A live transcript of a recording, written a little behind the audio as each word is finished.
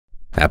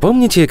А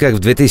помните, как в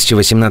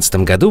 2018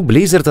 году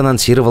Blizzard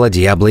анонсировала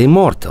Diablo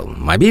Immortal,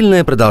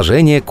 мобильное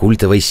продолжение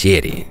культовой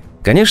серии?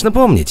 Конечно,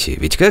 помните,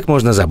 ведь как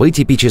можно забыть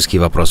эпический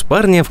вопрос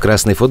парня в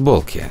красной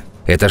футболке?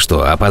 Это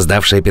что,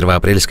 опоздавшая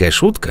первоапрельская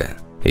шутка?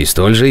 И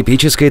столь же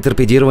эпическое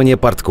торпедирование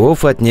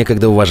портков от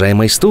некогда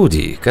уважаемой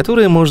студии,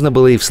 которое можно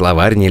было и в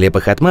словарь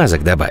нелепых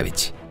отмазок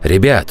добавить.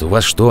 Ребят, у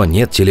вас что,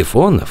 нет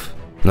телефонов?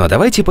 Ну а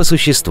давайте по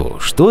существу,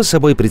 что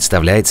собой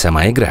представляет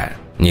сама игра.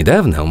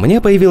 Недавно у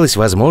меня появилась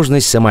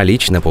возможность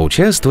самолично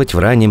поучаствовать в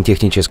раннем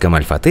техническом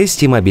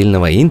альфа-тесте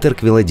мобильного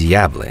интерквела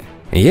Diablo.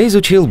 Я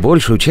изучил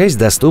большую часть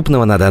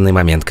доступного на данный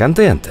момент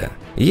контента.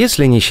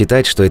 Если не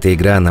считать, что это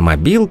игра на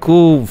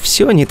мобилку,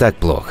 все не так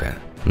плохо.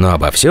 Но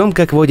обо всем,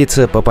 как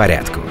водится, по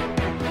порядку.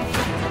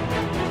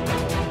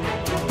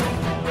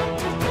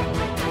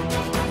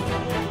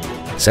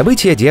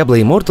 События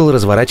Diablo Immortal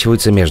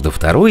разворачиваются между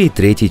второй и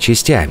третьей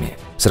частями,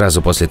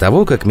 сразу после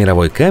того, как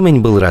мировой камень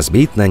был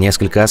разбит на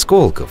несколько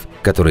осколков,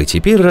 которые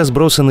теперь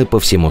разбросаны по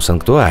всему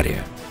санктуарию.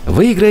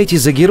 Вы играете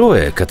за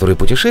героя, который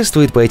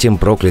путешествует по этим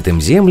проклятым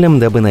землям,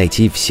 дабы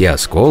найти все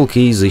осколки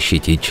и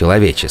защитить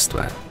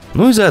человечество.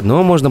 Ну и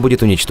заодно можно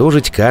будет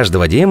уничтожить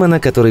каждого демона,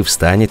 который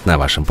встанет на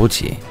вашем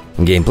пути.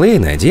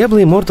 Геймплейно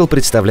Diablo Immortal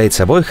представляет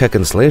собой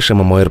hack-and-slash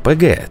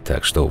MMORPG,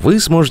 так что вы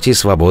сможете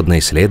свободно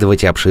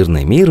исследовать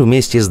обширный мир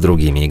вместе с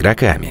другими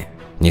игроками.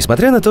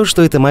 Несмотря на то,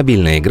 что это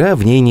мобильная игра,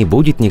 в ней не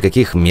будет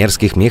никаких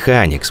мерзких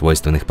механик,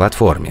 свойственных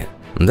платформе.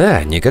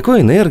 Да,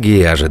 никакой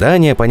энергии,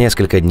 ожидания по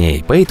несколько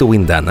дней,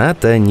 pay-to-win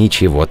доната,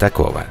 ничего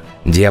такого.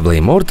 Diablo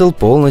Immortal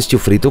полностью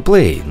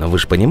free-to-play, но вы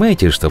же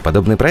понимаете, что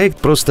подобный проект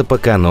просто по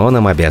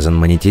канонам обязан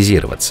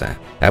монетизироваться.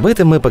 Об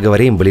этом мы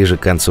поговорим ближе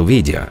к концу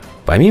видео.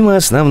 Помимо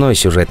основной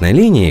сюжетной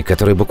линии,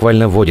 которая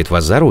буквально вводит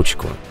вас за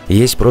ручку,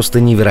 есть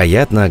просто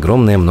невероятно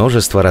огромное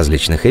множество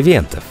различных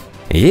ивентов.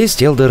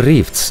 Есть Elder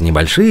Rifts,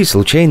 небольшие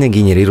случайно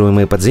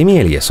генерируемые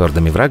подземелья с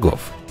ордами врагов,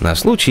 на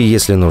случай,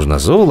 если нужно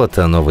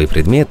золото, новые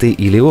предметы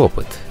или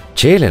опыт.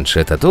 Челлендж –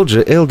 это тот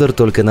же Elder,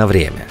 только на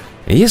время.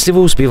 Если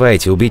вы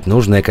успеваете убить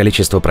нужное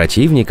количество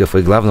противников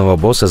и главного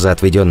босса за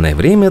отведенное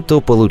время,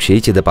 то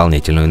получите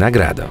дополнительную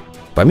награду.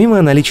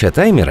 Помимо наличия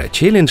таймера,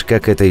 челлендж,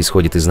 как это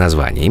исходит из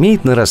названия,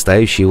 имеет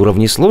нарастающие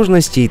уровни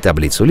сложности и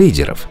таблицу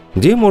лидеров,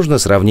 где можно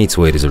сравнить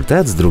свой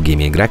результат с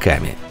другими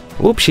игроками.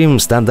 В общем,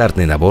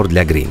 стандартный набор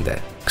для гринда.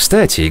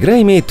 Кстати,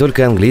 игра имеет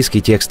только английский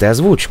текст и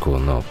озвучку,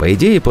 но по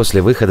идее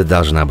после выхода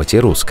должна быть и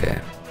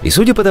русская. И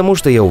судя по тому,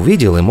 что я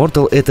увидел,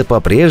 Immortal — это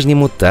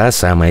по-прежнему та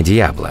самая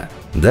Diablo.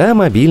 Да,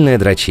 мобильная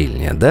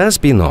дрочильня, да,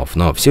 спин-офф,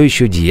 но все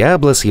еще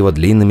Diablo с его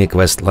длинными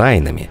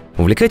квестлайнами,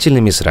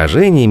 увлекательными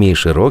сражениями и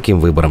широким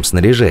выбором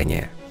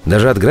снаряжения.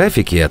 Даже от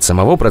графики и от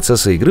самого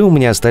процесса игры у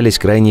меня остались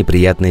крайне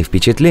приятные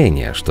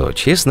впечатления, что,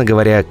 честно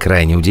говоря,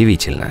 крайне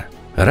удивительно.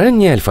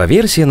 Ранняя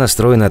альфа-версия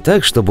настроена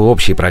так, чтобы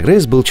общий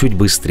прогресс был чуть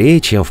быстрее,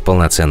 чем в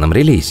полноценном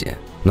релизе.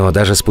 Но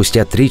даже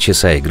спустя 3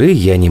 часа игры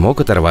я не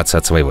мог оторваться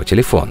от своего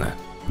телефона.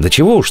 Да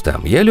чего уж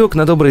там, я лег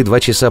на добрые 2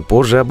 часа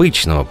позже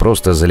обычного,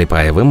 просто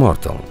залипая в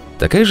Immortal.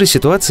 Такая же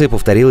ситуация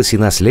повторилась и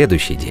на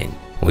следующий день.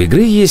 У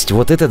игры есть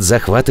вот этот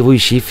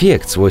захватывающий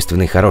эффект,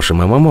 свойственный хорошим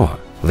ММО.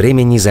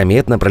 Время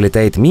незаметно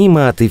пролетает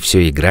мимо, а ты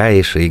все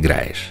играешь и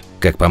играешь.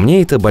 Как по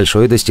мне, это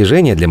большое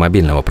достижение для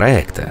мобильного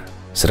проекта.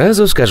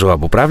 Сразу скажу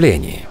об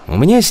управлении. У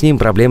меня с ним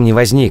проблем не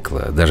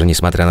возникло, даже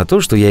несмотря на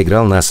то, что я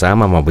играл на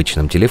самом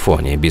обычном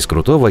телефоне, без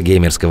крутого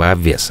геймерского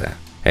обвеса.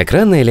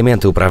 Экранные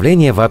элементы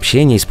управления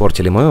вообще не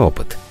испортили мой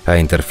опыт,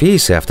 а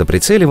интерфейсы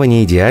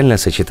автоприцеливания идеально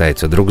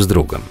сочетаются друг с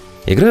другом.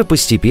 Игра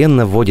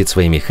постепенно вводит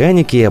свои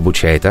механики и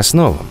обучает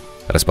основам.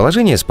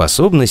 Расположение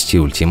способностей,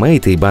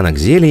 ультимейта и банок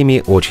с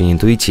зельями очень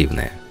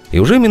интуитивное. И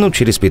уже минут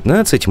через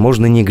 15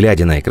 можно, не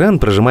глядя на экран,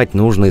 прожимать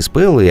нужные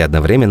спеллы и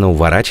одновременно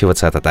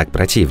уворачиваться от атак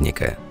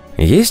противника.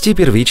 Есть и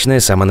первичное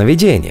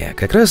самонаведение,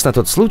 как раз на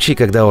тот случай,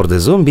 когда орды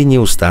зомби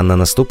неустанно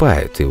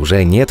наступают и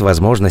уже нет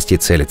возможности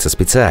целиться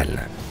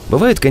специально.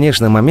 Бывают,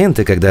 конечно,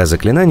 моменты, когда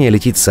заклинание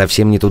летит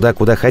совсем не туда,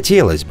 куда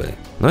хотелось бы,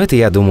 но это,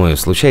 я думаю,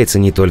 случается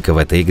не только в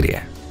этой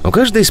игре. У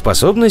каждой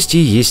способности,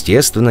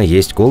 естественно,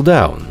 есть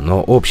кулдаун,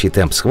 но общий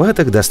темп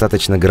схваток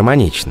достаточно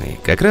гармоничный,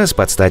 как раз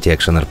под стать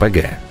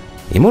экшен-РПГ.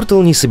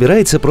 Immortal не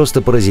собирается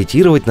просто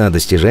паразитировать на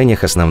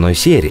достижениях основной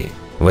серии.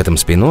 В этом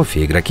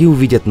спин-оффе игроки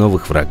увидят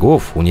новых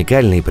врагов,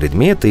 уникальные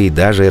предметы и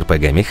даже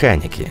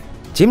РПГ-механики.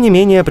 Тем не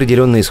менее,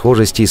 определенные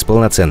схожести с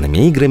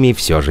полноценными играми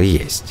все же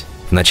есть.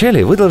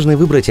 Вначале вы должны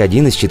выбрать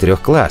один из 4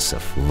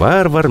 классов –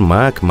 варвар,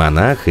 маг,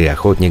 монах и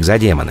охотник за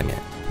демонами.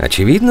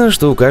 Очевидно,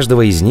 что у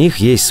каждого из них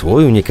есть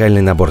свой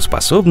уникальный набор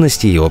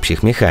способностей и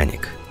общих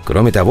механик.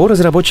 Кроме того,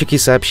 разработчики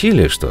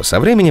сообщили, что со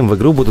временем в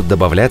игру будут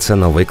добавляться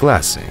новые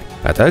классы,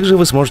 а также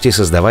вы сможете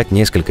создавать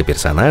несколько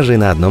персонажей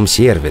на одном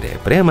сервере,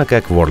 прямо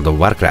как в World of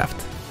Warcraft.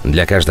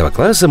 Для каждого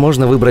класса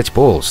можно выбрать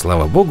пол,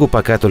 слава богу,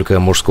 пока только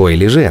мужской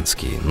или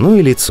женский, ну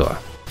и лицо.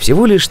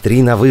 Всего лишь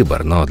 3 на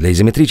выбор, но для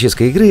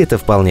изометрической игры это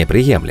вполне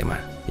приемлемо.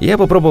 Я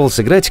попробовал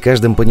сыграть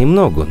каждым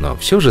понемногу, но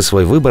все же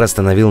свой выбор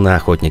остановил на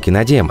охотнике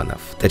на демонов,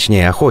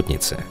 точнее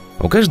охотнице.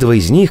 У каждого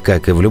из них,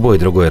 как и в любой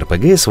другой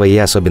РПГ, свои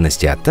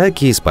особенности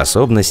атаки,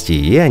 способности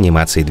и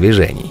анимации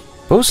движений.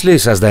 После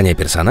создания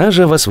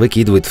персонажа вас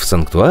выкидывают в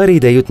санктуарий и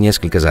дают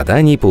несколько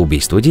заданий по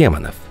убийству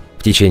демонов.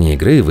 В течение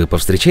игры вы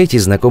повстречаете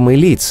знакомые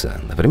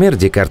лица, например,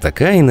 Декарта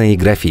Каина и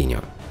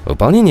графиню.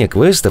 Выполнение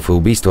квестов и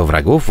убийство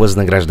врагов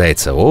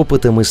вознаграждается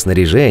опытом и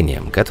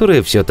снаряжением,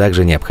 которое все так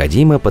же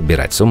необходимо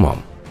подбирать с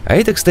умом. А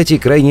это, кстати,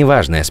 крайне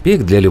важный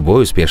аспект для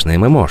любой успешной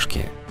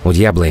ММОшки. У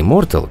Diablo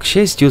Immortal, к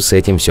счастью, с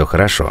этим все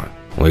хорошо.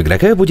 У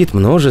игрока будет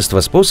множество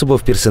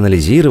способов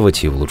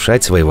персонализировать и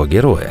улучшать своего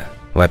героя.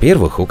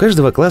 Во-первых, у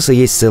каждого класса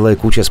есть целая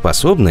куча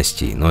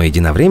способностей, но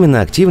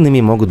единовременно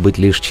активными могут быть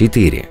лишь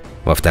 4.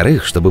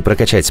 Во-вторых, чтобы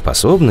прокачать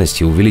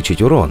способность и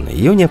увеличить урон,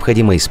 ее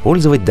необходимо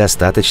использовать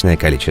достаточное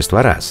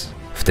количество раз.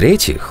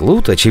 В-третьих,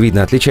 лут,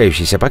 очевидно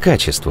отличающийся по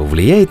качеству,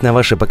 влияет на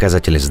ваши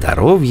показатели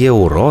здоровья,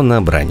 урона,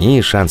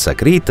 брони, шанса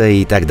крита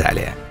и так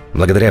далее.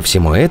 Благодаря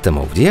всему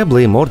этому в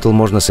Diablo Immortal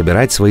можно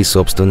собирать свои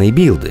собственные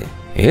билды.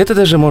 И это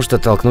даже может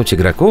оттолкнуть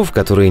игроков,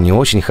 которые не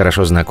очень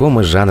хорошо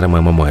знакомы с жанром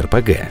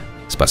MMORPG.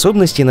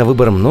 Способностей на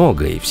выбор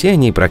много, и все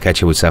они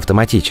прокачиваются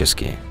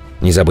автоматически.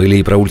 Не забыли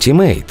и про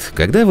ультимейт.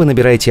 Когда вы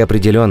набираете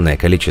определенное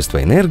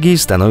количество энергии,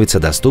 становится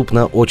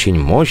доступна очень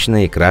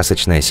мощная и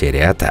красочная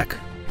серия атак.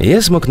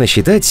 Я смог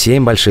насчитать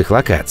 7 больших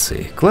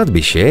локаций: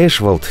 кладбище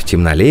Эшволд,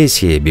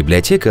 темнолесье,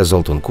 библиотека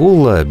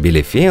Золтункула,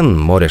 Белефен,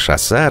 море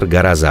Шассар,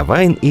 гора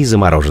Завайн и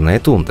замороженная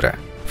тундра.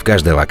 В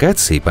каждой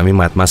локации,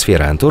 помимо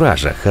атмосферы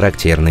антуража,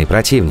 характерные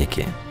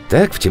противники.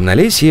 Так, в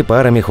темнолесье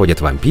парами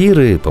ходят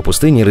вампиры, по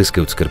пустыне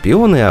рыскают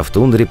скорпионы, а в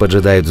тундре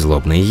поджидают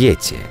злобные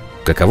йети.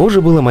 Каково же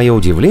было мое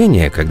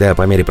удивление, когда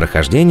по мере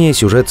прохождения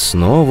сюжет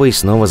снова и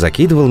снова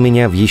закидывал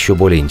меня в еще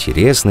более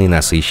интересные,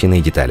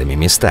 насыщенные деталями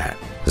места.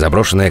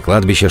 Заброшенное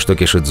кладбище, что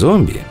кишит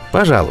зомби?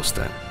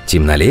 Пожалуйста.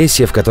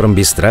 Темнолесье, в котором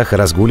без страха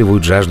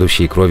разгуливают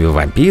жаждущие крови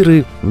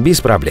вампиры?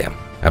 Без проблем.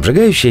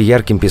 Обжигающая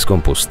ярким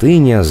песком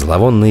пустыня,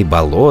 зловонные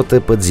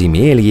болота,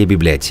 подземелья,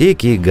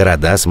 библиотеки,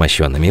 города с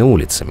мощенными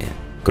улицами.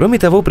 Кроме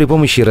того, при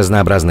помощи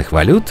разнообразных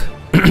валют…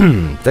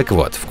 Так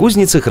вот, в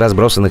кузницах,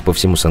 разбросанных по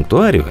всему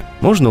санктуарию,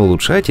 можно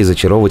улучшать и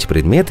зачаровывать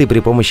предметы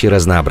при помощи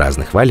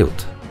разнообразных валют.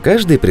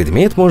 Каждый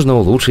предмет можно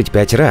улучшить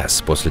 5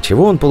 раз, после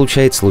чего он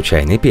получает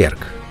случайный перк.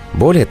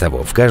 Более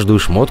того, в каждую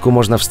шмотку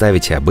можно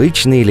вставить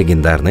обычные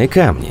легендарные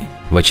камни,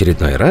 в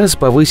очередной раз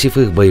повысив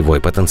их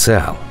боевой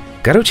потенциал.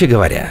 Короче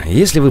говоря,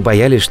 если вы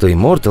боялись, что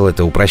Immortal —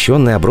 это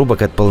упрощенный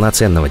обрубок от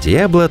полноценного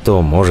Diablo,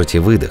 то можете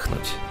выдохнуть.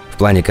 В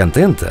плане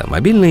контента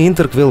мобильный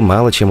Интерквилл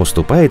мало чем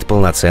уступает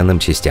полноценным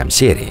частям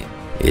серии.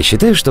 Я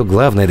считаю, что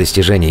главное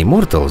достижение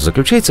Immortal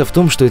заключается в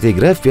том, что эта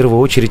игра в первую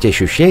очередь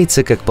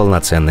ощущается как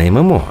полноценное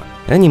ММО,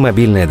 а не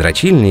мобильная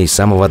дрочильня из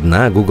самого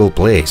дна Google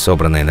Play,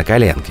 собранная на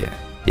коленке.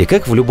 И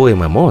как в любой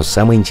ММО,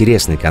 самый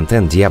интересный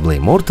контент Diablo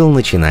Immortal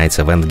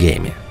начинается в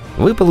эндгейме.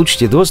 Вы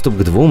получите доступ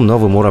к 2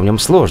 новым уровням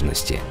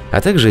сложности,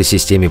 а также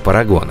системе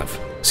парагонов.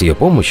 С ее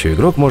помощью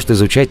игрок может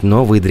изучать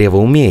новые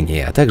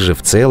древоумения, а также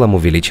в целом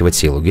увеличивать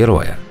силу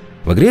героя.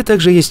 В игре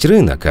также есть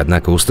рынок,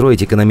 однако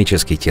устроить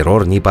экономический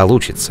террор не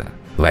получится.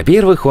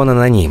 Во-первых, он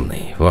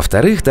анонимный.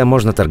 Во-вторых, там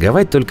можно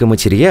торговать только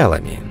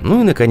материалами. Ну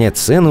и, наконец,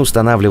 цены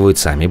устанавливают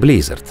сами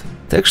Blizzard.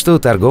 Так что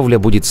торговля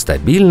будет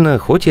стабильна,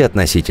 хоть и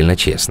относительно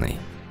честной.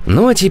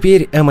 Ну а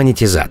теперь о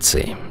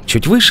монетизации.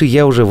 Чуть выше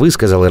я уже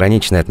высказал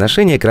ироничное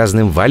отношение к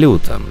разным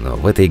валютам, но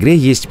в этой игре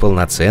есть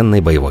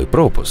полноценный боевой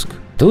пропуск.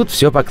 Тут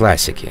все по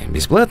классике.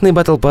 Бесплатный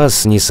Battle Pass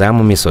с не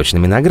самыми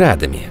сочными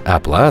наградами,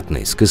 а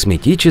платный с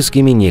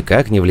косметическими,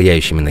 никак не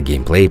влияющими на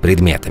геймплей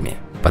предметами.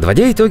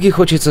 Подводя итоги,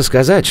 хочется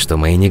сказать, что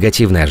мои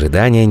негативные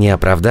ожидания не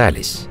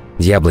оправдались.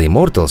 Diablo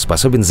Immortal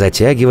способен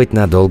затягивать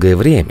на долгое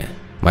время.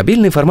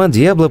 Мобильный формат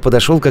Diablo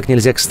подошел как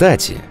нельзя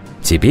кстати.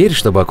 Теперь,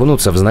 чтобы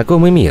окунуться в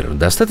знакомый мир,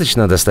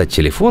 достаточно достать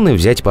телефон и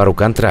взять пару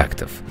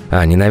контрактов,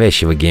 а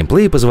ненавязчивый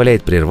геймплей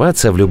позволяет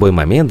прерваться в любой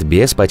момент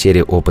без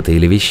потери опыта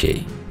или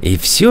вещей. И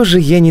все же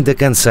я не до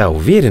конца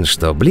уверен,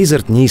 что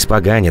Blizzard не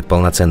испоганит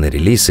полноценный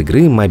релиз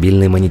игры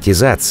мобильной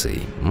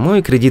монетизацией.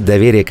 Мой кредит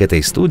доверия к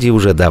этой студии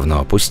уже давно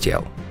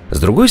опустел. С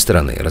другой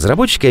стороны,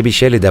 разработчики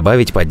обещали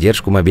добавить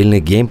поддержку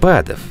мобильных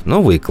геймпадов,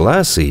 новые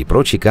классы и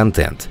прочий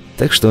контент,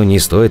 так что не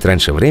стоит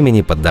раньше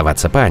времени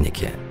поддаваться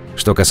панике.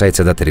 Что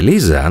касается даты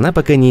релиза, она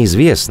пока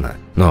неизвестна,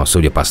 но,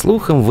 судя по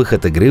слухам,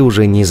 выход игры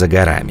уже не за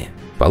горами.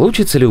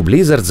 Получится ли у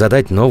Blizzard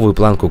задать новую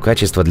планку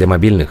качества для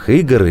мобильных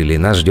игр, или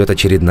нас ждет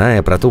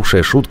очередная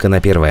протухшая шутка на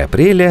 1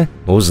 апреля,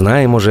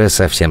 узнаем уже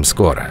совсем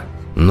скоро.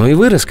 Ну и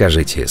вы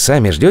расскажите,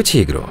 сами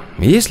ждете игру?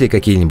 Есть ли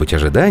какие-нибудь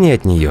ожидания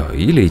от нее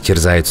или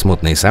терзают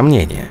смутные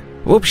сомнения?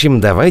 В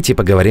общем, давайте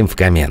поговорим в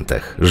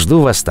комментах,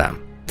 жду вас там.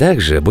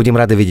 Также будем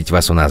рады видеть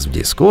вас у нас в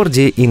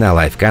Дискорде и на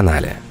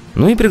лайв-канале.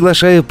 Ну и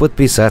приглашаю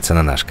подписаться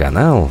на наш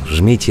канал,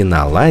 жмите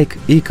на лайк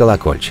и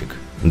колокольчик.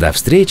 До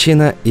встречи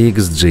на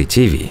XG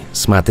TV.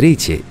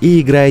 Смотрите и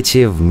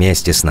играйте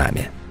вместе с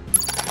нами.